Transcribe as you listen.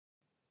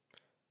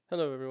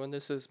Hello everyone,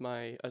 this is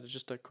my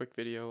just a quick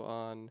video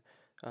on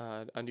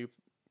a new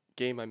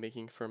game I'm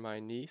making for my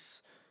niece.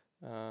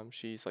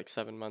 She's like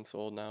 7 months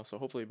old now, so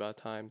hopefully by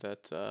the time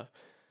that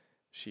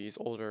she's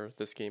older,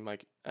 this game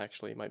might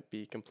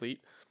be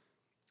complete.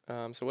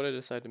 So what I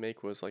decided to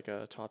make was like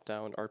a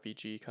top-down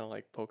RPG, kind of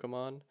like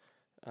Pokemon.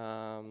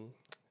 Um,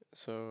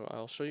 so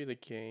I'll show you the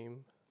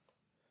game.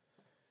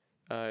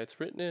 It's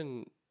written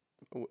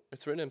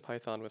in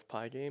Python with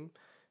Pygame,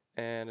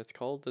 and it's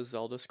called the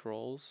Zelda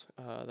Scrolls.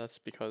 That's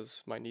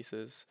because my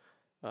niece's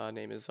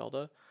name is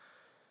Zelda.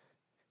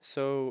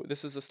 So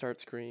this is the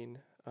start screen.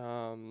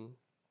 There's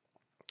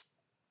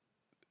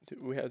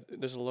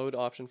a load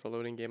option for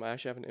loading game. I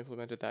actually haven't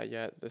implemented that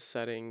yet. The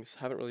settings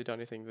haven't really done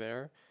anything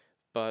there,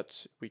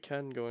 but we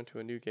can go into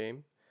a new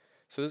game.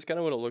 So this is kind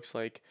of what it looks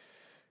like.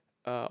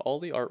 All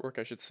the artwork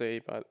I should say,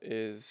 but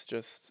is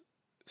just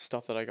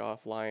stuff that I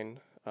got offline.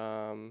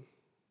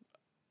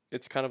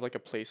 It's kind of like a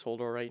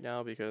placeholder right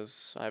now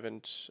because I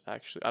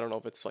don't know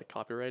if it's like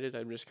copyrighted.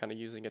 I'm just kind of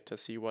using it to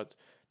see what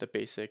the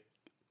basic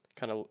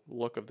kind of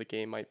look of the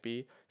game might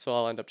be. So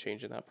I'll end up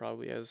changing that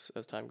probably as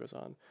time goes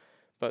on.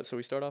 But so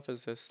we start off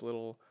as this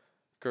little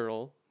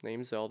girl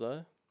named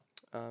Zelda.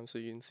 So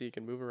you can see you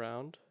can move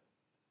around,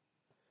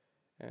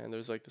 and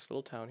there's like this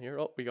little town here.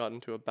 Oh, we got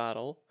into a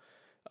battle.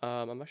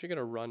 I'm actually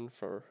gonna run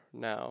for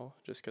now,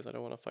 just because I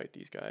don't want to fight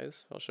these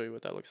guys. I'll show you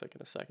what that looks like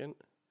in a second.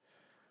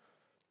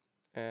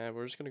 And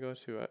we're just gonna go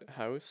to a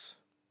house.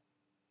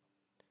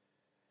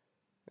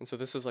 And so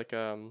this is like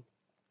a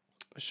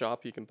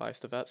shop you can buy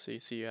stuff at. So you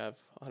see you have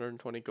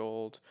 120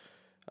 gold.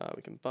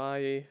 We can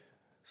buy,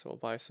 so we'll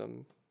buy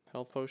some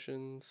health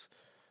potions.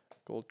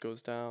 Gold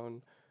goes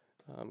down.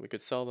 We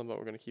could sell them, but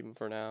we're going to keep them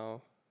for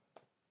now.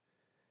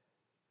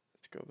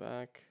 Let's go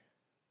back.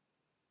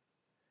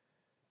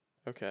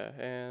 Okay,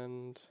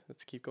 and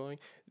let's keep going.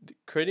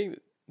 Creating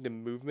the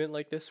movement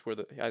like this, where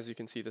as you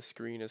can see, the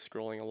screen is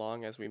scrolling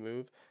along as we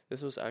move.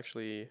 This was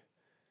actually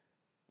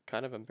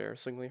kind of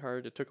embarrassingly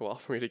hard. It took a while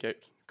for me to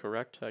get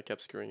correct. I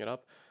kept screwing it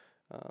up.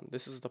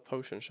 This is the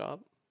potion shop.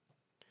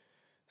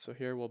 So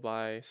here we'll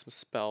buy some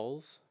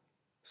spells.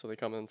 So they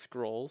come in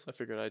scrolls. I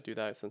figured I'd do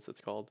that since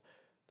it's called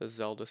the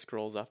Zelda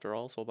Scrolls after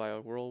all. So we'll buy a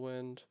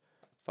whirlwind,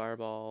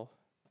 fireball,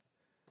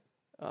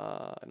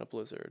 and a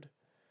blizzard,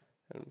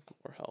 and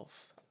more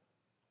health.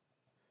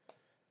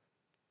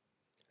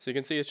 So you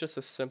can see it's just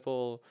a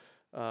simple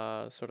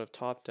sort of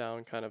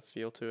top-down kind of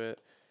feel to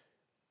it.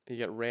 You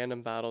get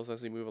random battles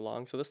as you move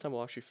along. So this time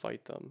we'll actually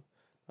fight them.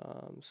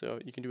 So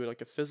you can do it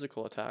like a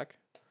physical attack,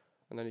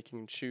 and then you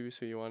can choose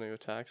who you want to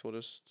attack. So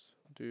let's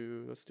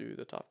do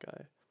the top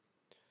guy.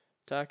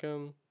 Attack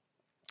him.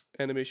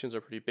 Animations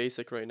are pretty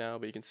basic right now,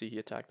 but you can see he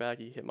attacked back.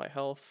 He hit my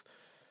health.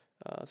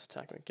 Let's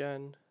attack him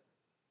again.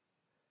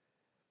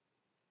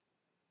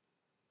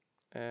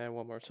 And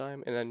one more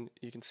time. And then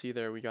you can see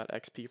there we got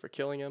XP for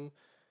killing him.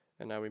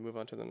 And now we move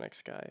on to the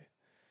next guy.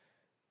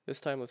 This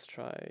time let's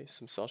try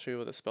some. So I'll show you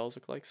what the spells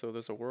look like. So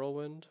there's a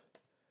whirlwind.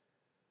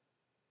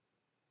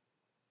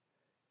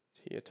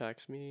 He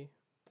attacks me.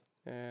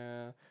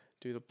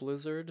 Do the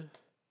blizzard.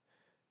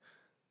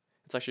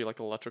 It's actually like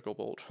an electrical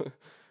bolt.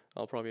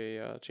 I'll probably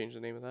change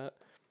the name of that.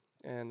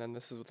 And then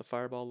this is what the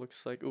fireball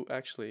looks like. Ooh,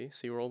 actually,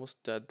 see, we're almost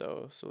dead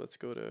though. So let's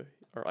go to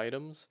our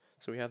items.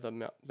 So we have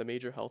the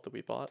major health that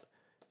we bought.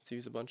 Let's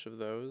use a bunch of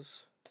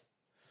those.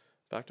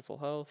 Back to full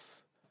health.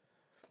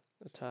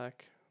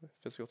 Attack,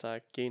 physical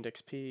attack, gained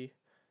XP.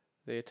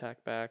 They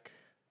attack back.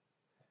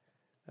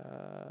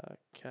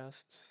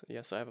 Cast.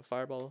 Yes, I have a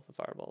fireball. The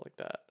fireball like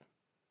that.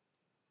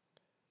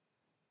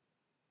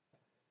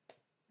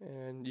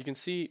 And you can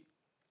see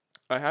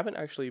I haven't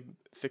actually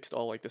fixed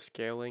all like the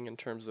scaling in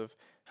terms of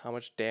how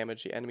much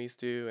damage the enemies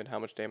do and how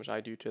much damage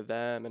I do to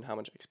them and how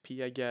much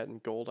XP I get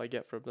and gold I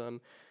get from them.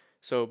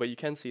 So, but you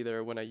can see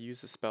there when I use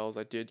the spells,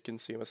 I did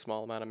consume a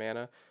small amount of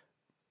mana.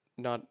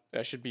 Not,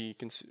 I should be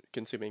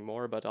consuming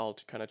more, but I'll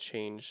kind of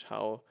change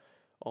how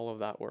all of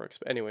that works.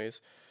 But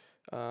anyways,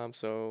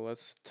 so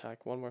let's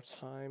attack one more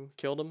time.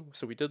 Killed him.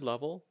 So we did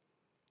level.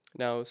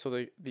 Now, so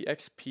the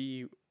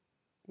XP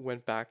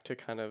went back to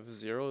kind of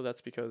zero. That's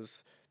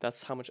because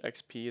that's how much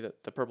XP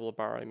that the purple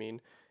bar I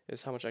mean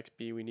is how much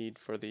XP we need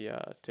for the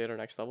to hit our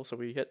next level. So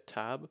we hit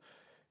tab.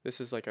 This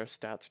is like our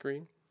stat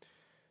screen.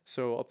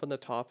 So up on the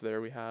top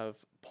there we have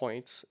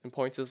points, and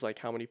points is like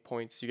how many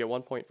points you get.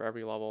 1 point for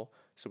every level.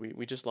 So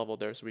we just leveled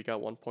there, so we got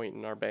 1 point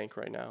in our bank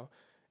right now.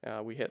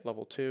 We hit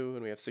level 2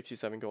 and we have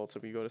 67 gold. So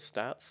if we go to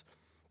stats,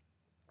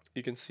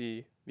 you can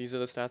see these are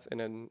the stats, and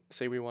then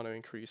say we want to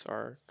increase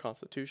our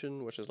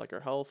constitution, which is like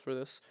our health for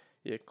this.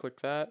 You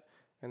click that,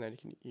 and then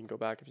you can go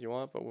back if you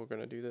want, but we're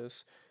going to do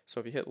this. So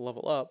if you hit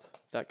level up,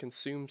 that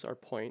consumes our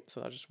point, so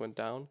that just went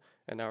down,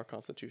 and now our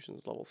constitution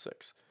is level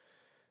 6,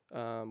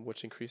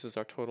 which increases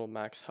our total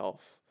max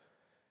health.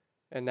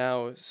 And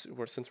now,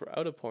 since we're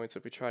out of points,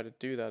 if we try to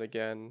do that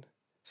again,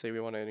 say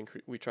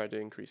we try to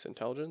increase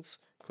intelligence,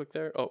 click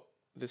there. Oh,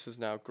 this is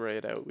now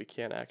grayed out. We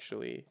can't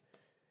actually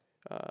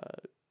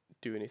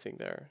do anything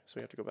there, so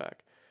we have to go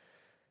back.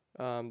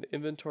 The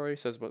inventory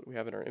says what we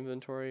have in our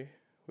inventory.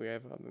 We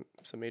have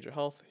some major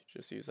health,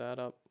 just use that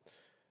up.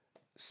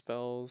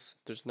 spells.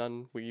 There's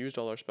none. We used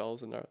all our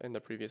spells in the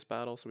previous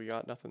battle, so we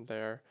got nothing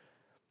there.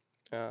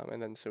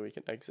 And then so we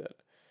can exit.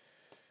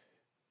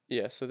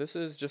 Yeah, so this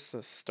is just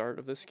the start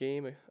of this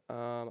game.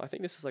 I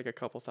think this is like a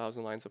couple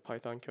thousand lines of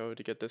Python code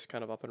to get this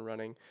kind of up and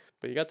running,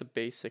 but you got the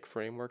basic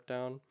framework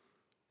down.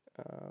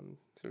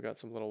 So we got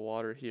some little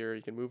water here.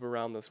 You can move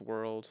around this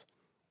world.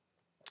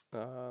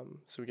 So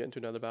we get into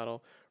another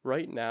battle.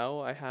 Right now,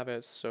 I have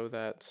it so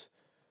that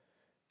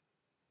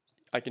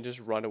I can just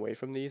run away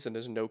from these, and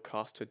there's no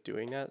cost to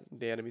doing that.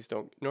 The enemies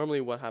don't.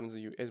 Normally, what happens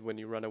is when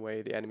you run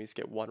away, the enemies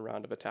get one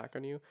round of attack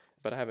on you.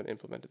 But I haven't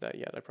implemented that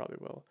yet. I probably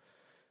will.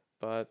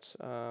 But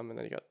and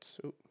then you got.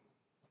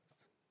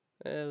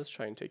 Let's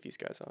try and take these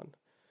guys on.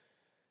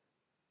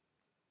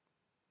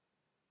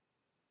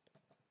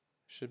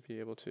 Should be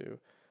able to.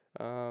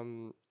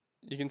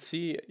 You can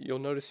see. You'll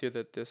notice here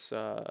that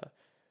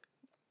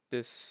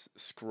this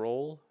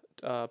scroll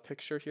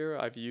picture here,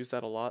 I've used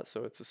that a lot.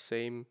 So it's the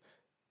same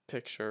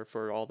picture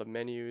for all the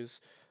menus.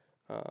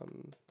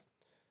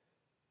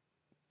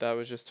 That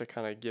was just to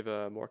kind of give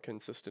a more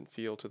consistent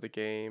feel to the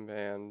game,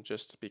 and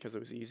just because it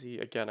was easy.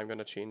 Again, I'm going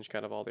to change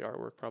kind of all the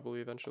artwork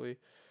probably eventually.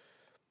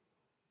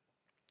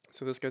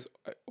 So this guy's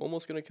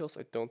almost going to kill us.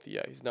 I don't think,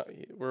 yeah, he's not.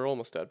 We're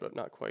almost dead, but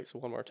not quite. So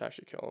one more attack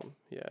should kill him.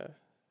 Yeah.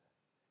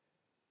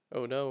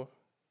 Oh no.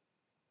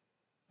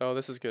 Oh,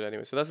 this is good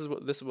anyway. So this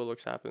is what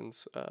looks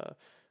happens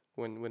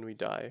when we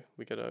die.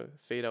 We gotta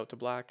fade out to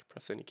black,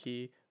 press any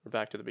key, we're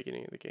back to the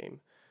beginning of the game.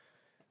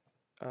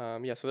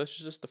 Yeah, so that's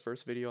just the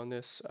first video on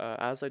this.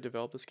 As I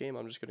develop this game,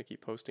 I'm just gonna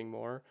keep posting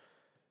more.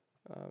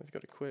 We've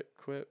got to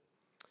quit.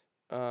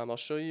 I'll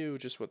show you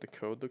just what the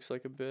code looks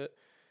like a bit.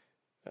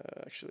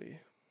 Actually,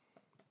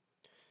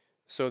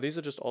 so these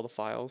are just all the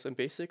files, and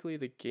basically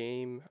the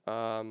game,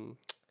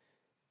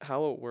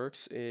 how it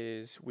works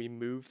is we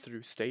move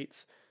through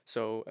states.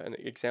 So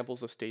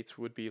examples of states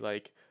would be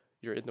like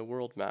you're in the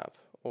world map,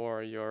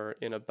 or you're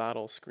in a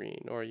battle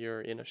screen, or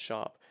you're in a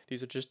shop.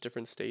 These are just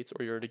different states,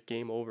 or you're at a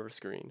game over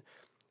screen.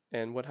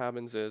 And what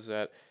happens is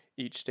that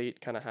each state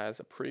kind of has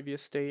a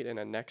previous state and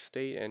a next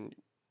state, and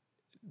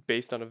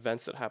based on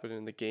events that happen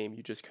in the game,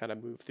 you just kind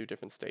of move through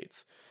different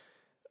states.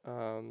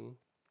 One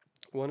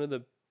of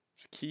the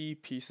key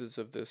pieces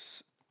of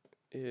this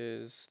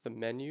is the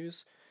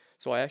menus.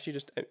 So I actually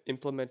just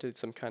implemented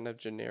some kind of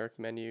generic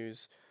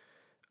menus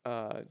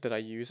that I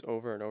use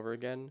over and over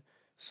again.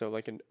 So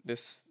like in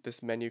this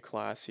menu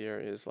class here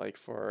is like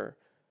for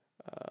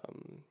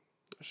I'll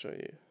show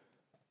you.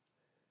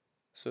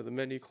 So the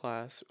menu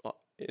class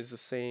is the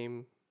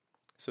same.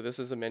 So this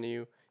is a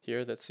menu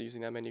here that's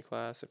using that menu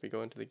class. If we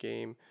go into the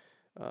game,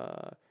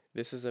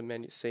 this is a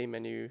same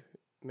menu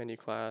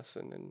class,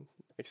 and then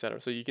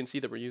etc. So you can see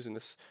that we're using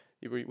this.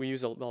 We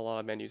use a lot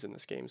of menus in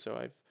this game. So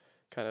I've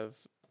kind of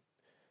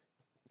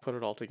put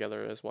it all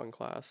together as one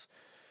class.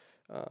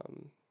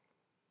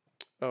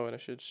 Oh, and I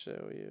should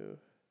show you.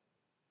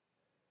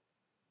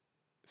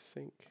 I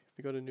think if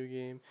we go to new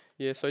game,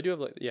 yeah. So I do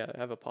have I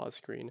have a pause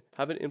screen.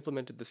 Haven't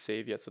implemented the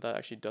save yet, so that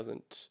actually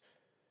doesn't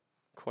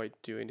quite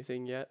do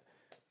anything yet.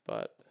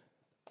 But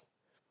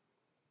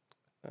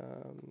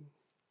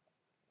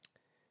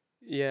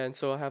yeah, and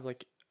so I have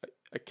like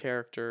a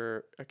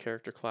character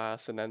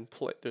class, and then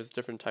there's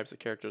different types of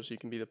characters. You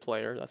can be the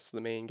player, that's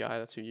the main guy,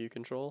 that's who you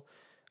control,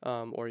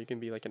 or you can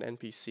be like an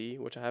NPC,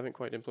 which I haven't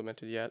quite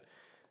implemented yet.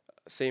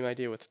 Same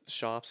idea with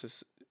shops.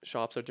 Is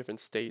shops are different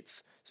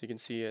states, so you can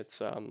see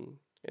it's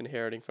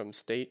inheriting from the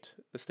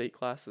state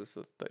class is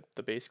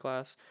the base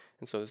class,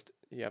 and so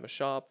you have a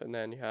shop, and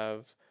then you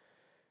have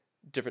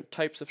different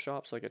types of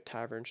shops, like a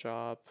tavern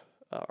shop,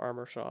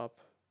 armor shop,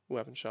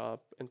 weapon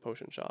shop, and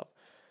potion shop.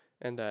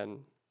 And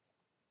then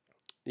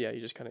yeah,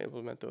 you just kind of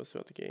implement those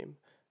throughout the game.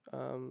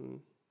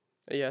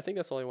 Yeah, I think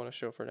that's all I want to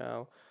show for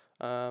now.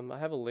 I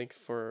have a link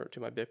to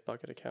my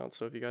Bitbucket account,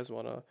 so if you guys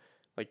want to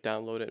like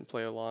download it and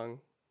play along,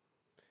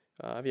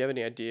 if you have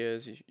any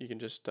ideas, you can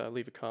just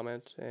leave a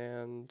comment.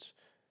 And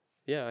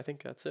yeah, I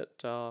think that's it.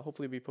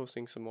 Hopefully be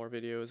posting some more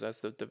videos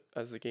as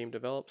the game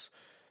develops,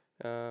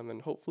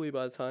 and hopefully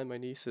by the time my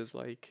niece is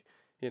like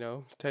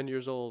 10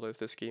 years old, if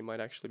this game might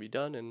actually be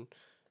done and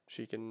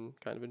she can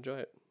kind of enjoy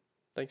it.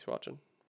 Thanks for watching.